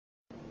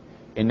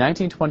In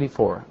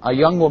 1924, a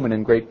young woman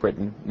in Great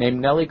Britain named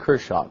Nelly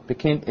Kershaw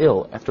became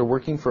ill after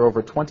working for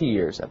over 20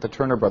 years at the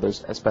Turner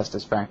Brothers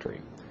asbestos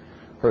factory.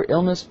 Her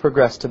illness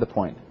progressed to the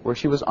point where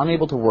she was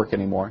unable to work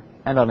anymore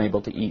and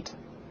unable to eat.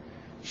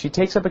 She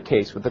takes up a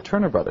case with the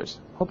Turner Brothers,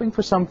 hoping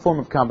for some form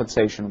of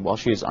compensation while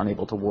she is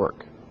unable to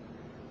work.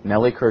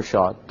 Nelly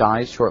Kershaw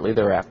dies shortly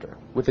thereafter,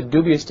 with the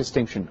dubious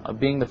distinction of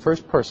being the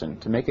first person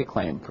to make a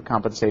claim for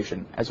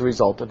compensation as a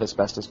result of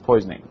asbestos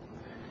poisoning.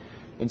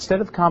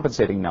 Instead of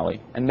compensating Nelly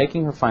and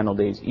making her final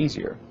days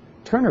easier,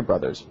 Turner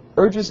Brothers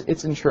urges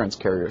its insurance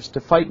carriers to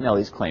fight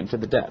Nelly's claim to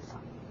the death.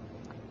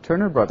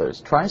 Turner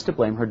Brothers tries to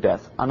blame her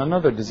death on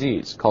another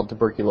disease called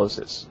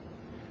tuberculosis.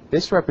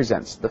 This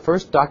represents the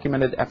first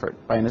documented effort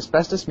by an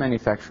asbestos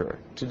manufacturer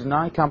to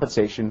deny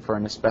compensation for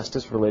an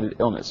asbestos-related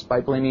illness by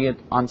blaming it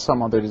on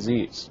some other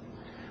disease.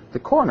 The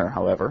coroner,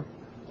 however,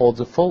 holds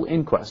a full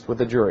inquest with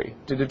the jury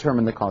to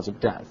determine the cause of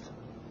death.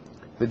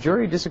 The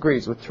jury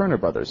disagrees with Turner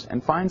Brothers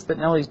and finds that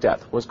Nelly's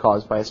death was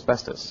caused by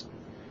asbestos.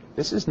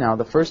 This is now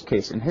the first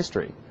case in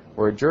history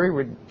where a jury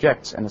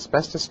rejects an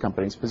asbestos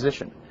company's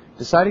position,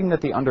 deciding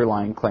that the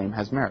underlying claim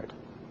has merit.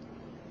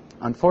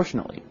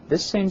 Unfortunately,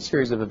 this same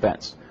series of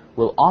events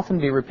will often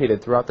be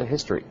repeated throughout the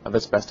history of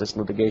asbestos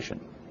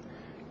litigation.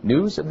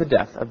 News of the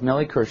death of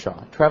Nelly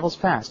Kershaw travels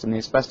fast in the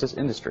asbestos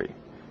industry,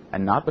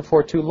 and not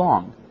before too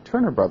long,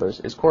 Turner Brothers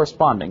is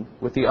corresponding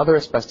with the other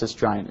asbestos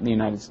giant in the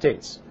United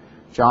States,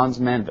 Johns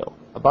Manville,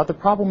 about the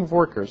problem of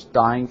workers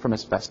dying from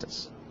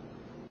asbestos.